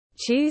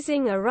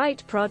Choosing a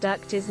right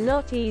product is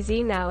not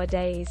easy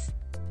nowadays.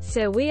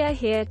 So we are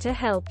here to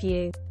help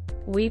you.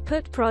 We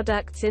put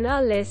products in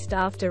our list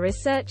after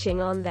researching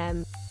on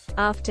them,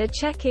 after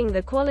checking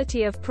the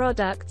quality of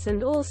products,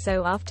 and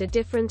also after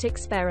different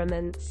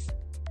experiments.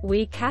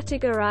 We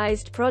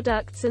categorized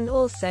products and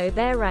also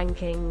their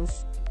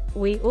rankings.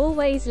 We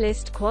always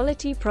list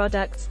quality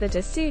products that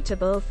are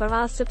suitable for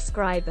our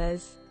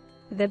subscribers.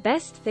 The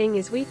best thing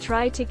is we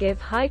try to give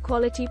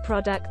high-quality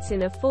products in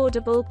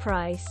affordable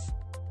price.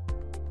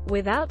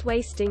 Without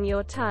wasting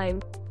your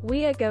time,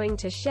 we are going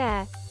to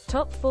share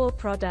top 4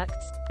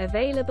 products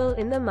available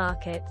in the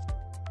market.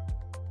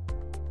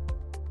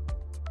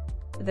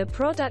 The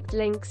product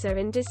links are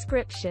in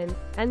description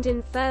and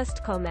in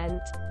first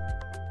comment.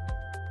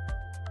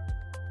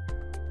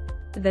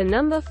 The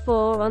number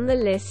 4 on the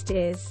list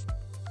is: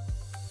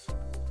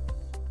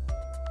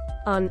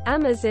 on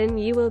Amazon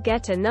you will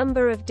get a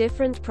number of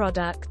different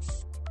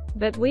products,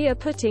 but we are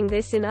putting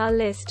this in our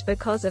list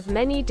because of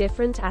many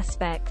different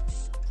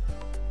aspects.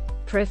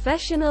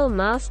 Professional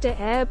Master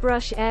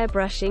Airbrush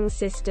airbrushing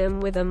system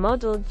with a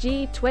Model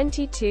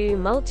G22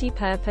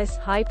 multi-purpose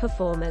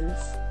high-performance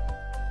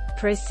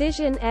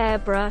precision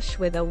airbrush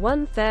with a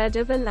 1/3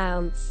 of an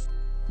ounce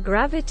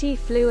gravity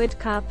fluid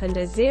cup and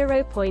a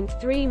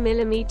 0.3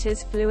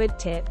 mm fluid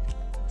tip.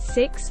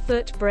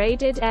 6-foot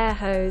braided air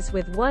hose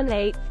with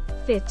 1/8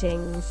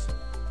 fittings.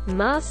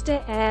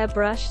 Master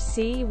Airbrush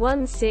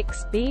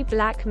C16B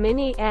black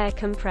mini air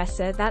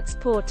compressor that's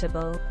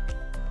portable,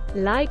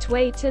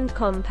 lightweight and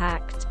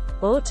compact.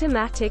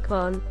 Automatic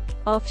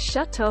on/off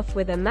shut-off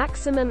with a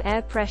maximum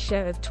air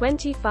pressure of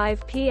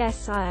 25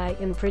 psi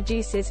and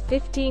produces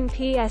 15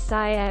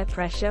 psi air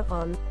pressure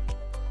on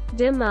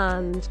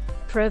demand.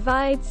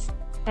 Provides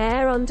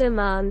air on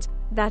demand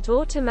that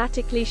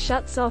automatically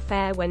shuts off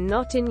air when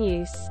not in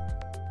use.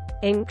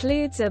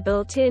 Includes a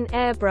built-in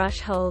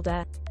airbrush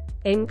holder.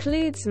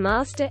 Includes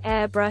Master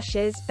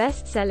Airbrush's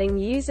best-selling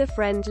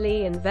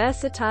user-friendly and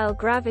versatile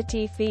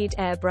gravity feed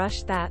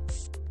airbrush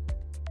that's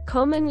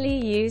commonly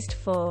used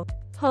for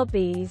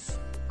hobbies,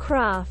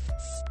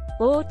 crafts,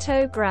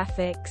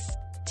 autographics,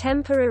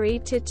 temporary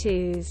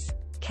tattoos,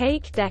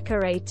 cake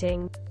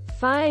decorating,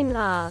 fine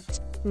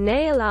art,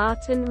 nail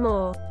art and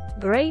more.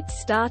 Great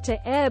starter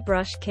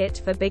airbrush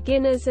kit for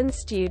beginners and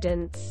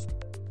students,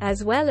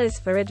 as well as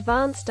for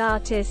advanced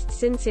artists,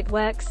 since it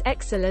works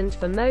excellent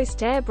for most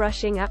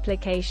airbrushing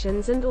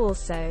applications and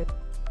also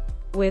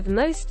with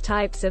most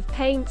types of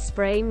paint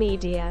spray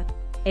media.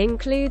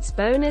 Includes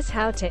bonus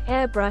how to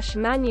airbrush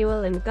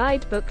manual and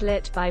guide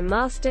booklet by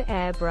Master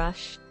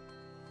Airbrush.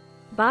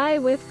 Buy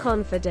with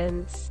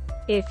confidence.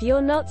 If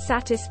you're not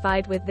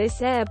satisfied with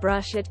this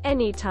airbrush at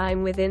any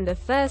time within the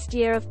first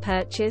year of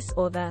purchase,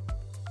 or the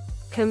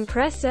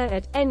compressor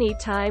at any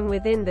time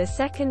within the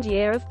second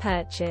year of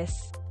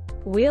purchase,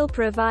 we'll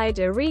provide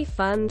a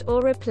refund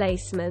or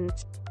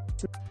replacement.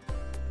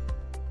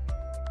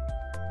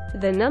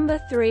 The number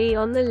 3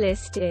 on the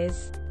list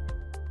is: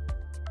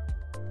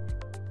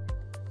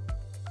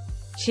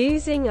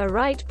 choosing a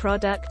right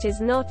product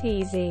is not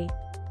easy.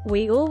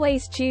 We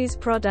always choose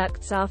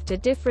products after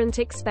different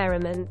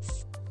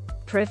experiments.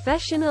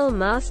 Professional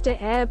Master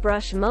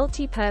Airbrush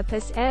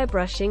multi-purpose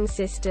airbrushing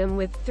system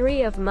with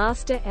 3 of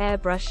Master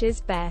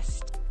Airbrush's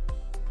best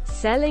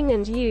selling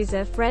and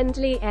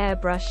user-friendly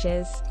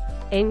airbrushes.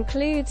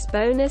 Includes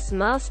bonus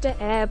Master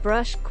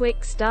Airbrush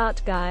Quick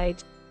Start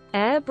Guide,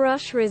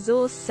 Airbrush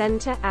Resource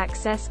Center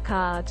Access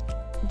Card,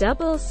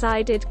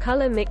 double-sided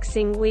color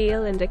mixing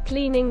wheel and a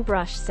cleaning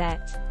brush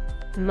set.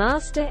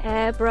 Master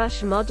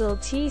Airbrush Model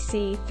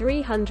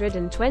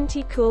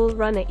TC320 Cool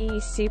Runner E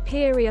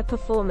superior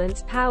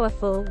performance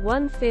powerful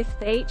 1/5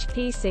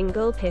 HP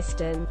single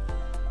piston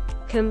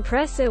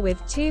compressor with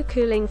 2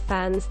 cooling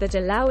fans that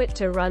allow it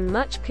to run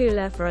much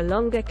cooler for a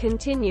longer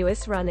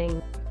continuous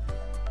running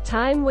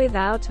time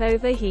without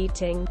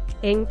overheating.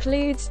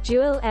 Includes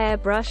dual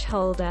airbrush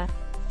holder.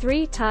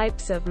 3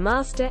 types of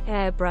Master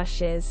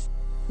Airbrushes.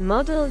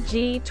 Model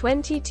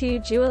G22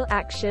 dual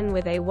action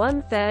with a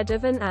 1/3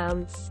 of an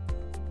ounce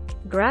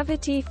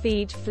gravity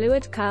feed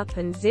fluid cup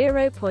and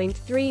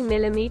 0.3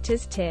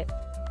 mm tip.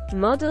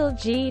 Model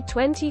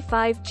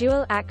G25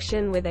 dual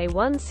action with a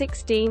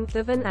 1/16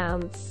 of an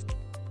ounce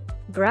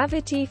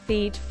gravity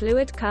feed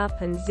fluid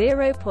cup and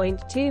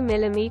 0.2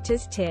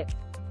 mm tip.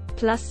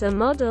 Plus a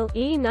Model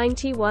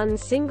E91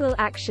 single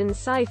action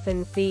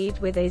siphon feed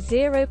with a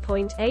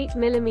 0.8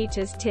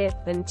 mm tip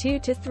and 2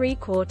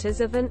 3/4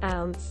 of an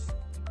ounce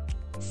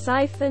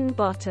siphon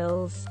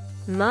bottles.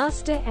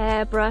 Master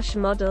Airbrush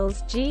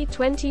models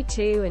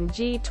G22 and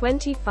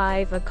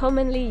G25 are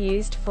commonly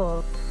used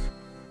for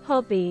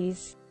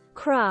hobbies,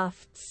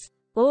 crafts,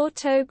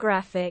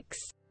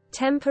 autographics,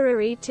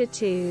 temporary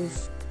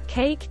tattoos,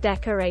 cake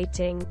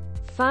decorating,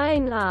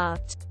 fine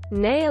art,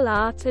 nail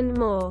art and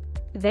more.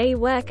 They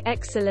work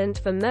excellent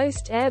for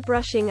most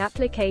airbrushing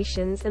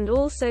applications and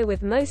also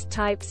with most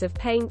types of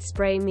paint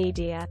spray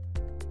media.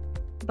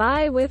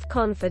 Buy with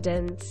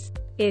confidence.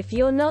 If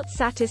you're not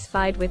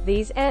satisfied with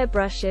these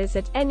airbrushes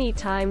at any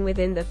time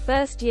within the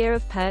first year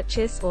of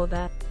purchase or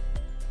the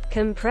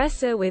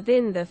Compressor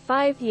within the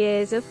 5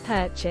 years of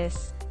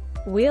purchase.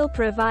 We'll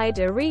provide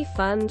a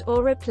refund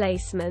or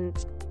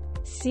replacement.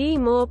 See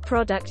more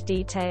product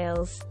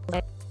details.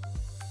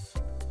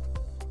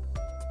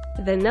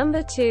 The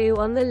number 2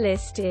 on the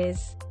list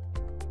is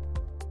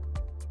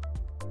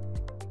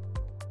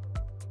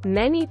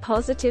many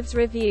positives.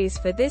 Reviews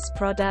for this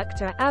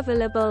product are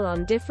available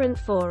on different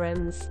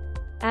forums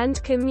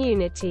and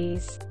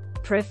communities.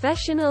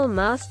 Professional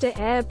Master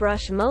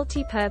Airbrush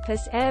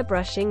multi-purpose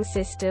airbrushing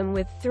system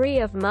with 3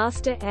 of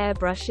Master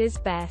Airbrush's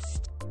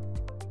best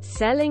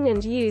selling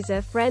and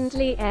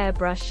user-friendly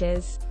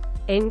airbrushes.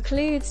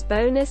 Includes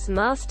bonus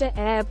Master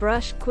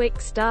Airbrush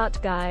Quick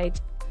Start Guide,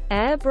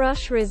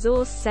 Airbrush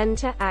Resource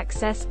Center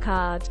access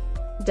card,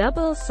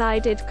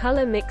 double-sided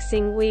color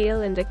mixing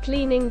wheel and a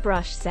cleaning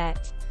brush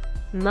set.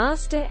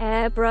 Master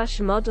Airbrush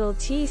Model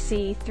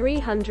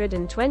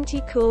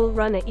TC320 Cool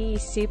Runner E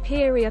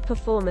superior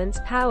performance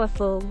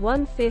powerful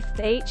 1/5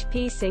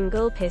 HP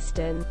single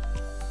piston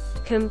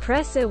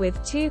compressor with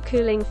 2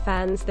 cooling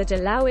fans that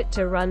allow it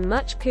to run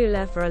much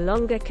cooler for a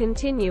longer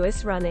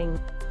continuous running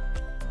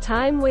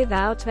time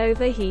without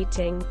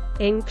overheating.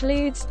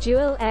 Includes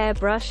dual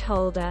airbrush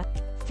holder.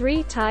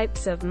 3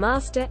 types of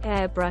Master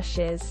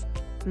Airbrushes.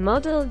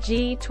 Model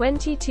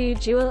G22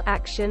 dual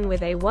action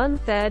with a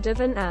 1/3 of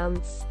an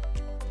ounce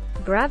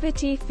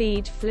gravity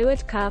feed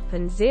fluid cup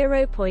and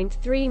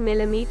 0.3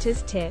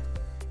 mm tip.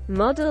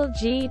 Model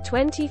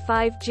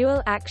G25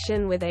 dual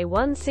action with a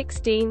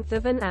 1/16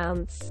 of an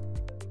ounce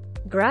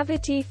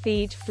gravity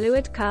feed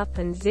fluid cup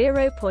and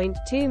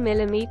 0.2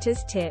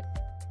 mm tip.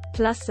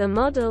 Plus a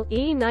Model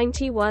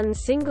E91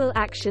 single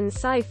action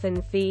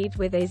siphon feed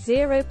with a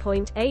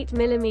 0.8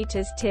 mm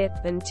tip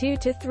and 2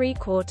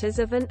 3/4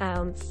 of an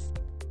ounce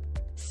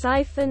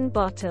siphon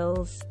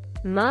bottles.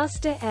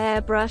 Master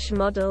Airbrush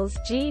models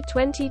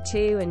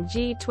G22 and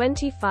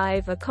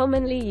G25 are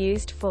commonly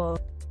used for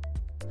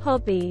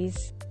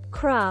hobbies,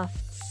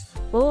 crafts,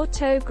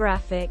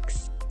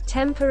 autographics,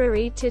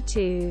 temporary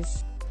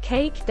tattoos,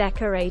 cake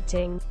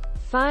decorating,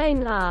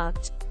 fine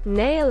art,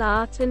 nail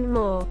art and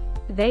more.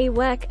 They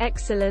work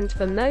excellent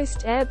for most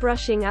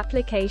airbrushing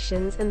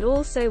applications and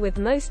also with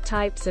most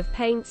types of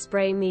paint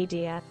spray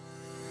media.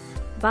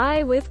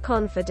 Buy with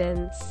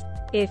confidence.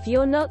 If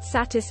you're not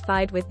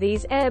satisfied with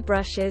these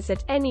airbrushes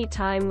at any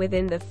time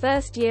within the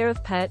first year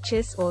of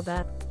purchase or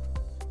the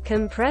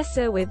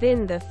compressor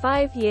within the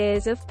 5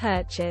 years of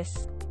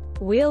purchase,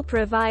 we'll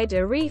provide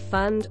a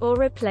refund or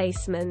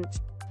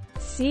replacement.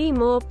 See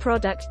more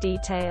product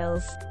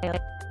details.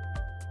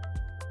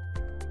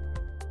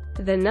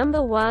 The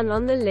number 1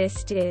 on the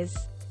list is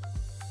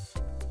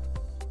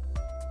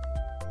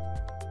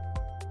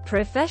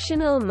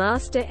Professional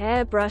Master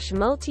Airbrush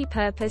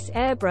multi-purpose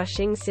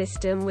airbrushing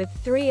system with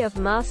 3 of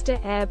Master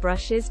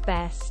Airbrush's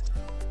best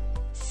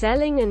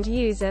selling and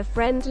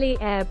user-friendly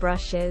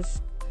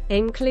airbrushes.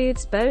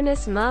 Includes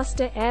bonus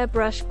Master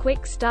Airbrush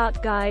Quick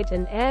Start Guide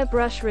and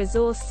Airbrush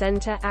Resource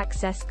Center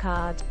access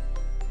card.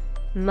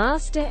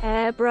 Master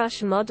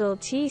Airbrush Model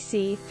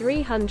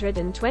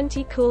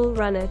TC320 Cool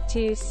Runner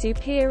 2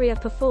 superior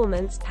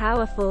performance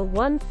powerful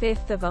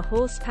 1/5 of a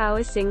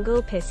horsepower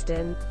single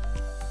piston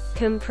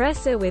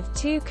compressor with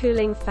 2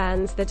 cooling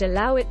fans that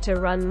allow it to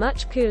run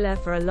much cooler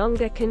for a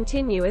longer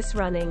continuous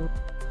running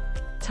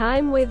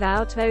time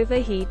without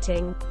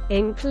overheating.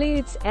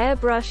 Includes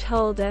airbrush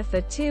holder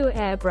for 2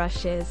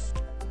 airbrushes.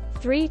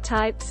 3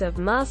 types of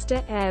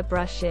Master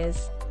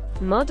Airbrushes.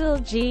 Model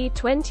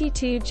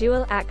G22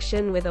 dual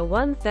action with a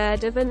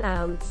 1/3 of an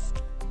ounce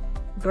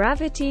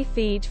gravity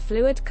feed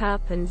fluid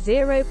cup and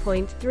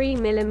 0.3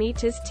 mm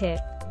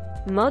tip.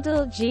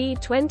 Model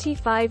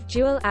G25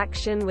 dual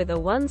action with a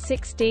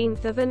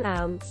 1/16 of an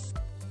ounce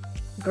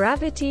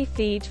gravity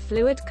feed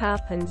fluid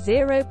cup and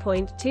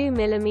 0.2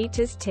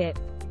 mm tip.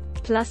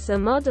 Plus a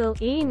Model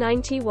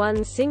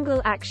E91 single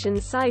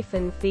action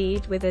siphon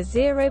feed with a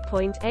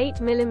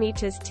 0.8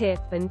 mm tip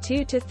and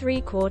 2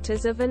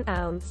 3/4 of an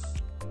ounce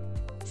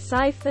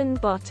siphon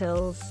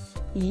bottles.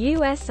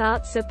 US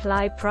Art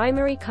Supply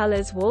Primary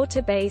Colors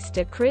Water-Based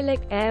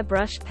Acrylic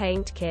Airbrush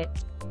Paint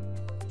Kit.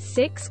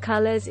 6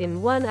 colors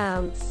in 1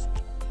 ounce.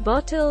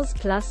 Bottles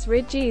plus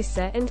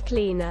reducer and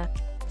cleaner.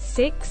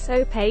 6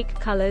 opaque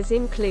colors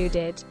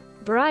included.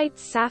 Bright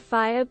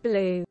sapphire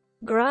blue,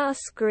 grass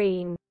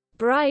green,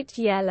 bright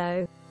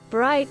yellow,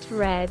 bright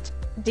red,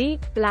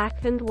 deep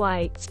black and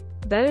white.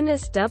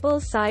 Bonus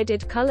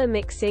double-sided color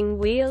mixing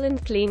wheel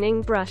and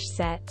cleaning brush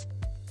set.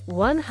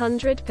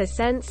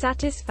 100%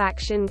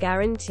 satisfaction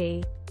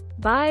guarantee.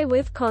 Buy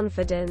with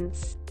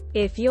confidence.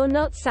 If you're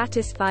not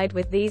satisfied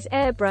with these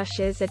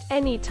airbrushes at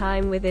any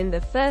time within the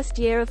first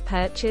year of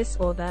purchase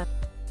or the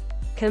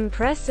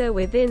compressor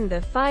within the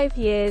 5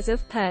 years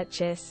of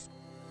purchase,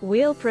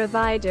 we'll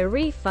provide a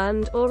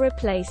refund or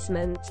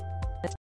replacement.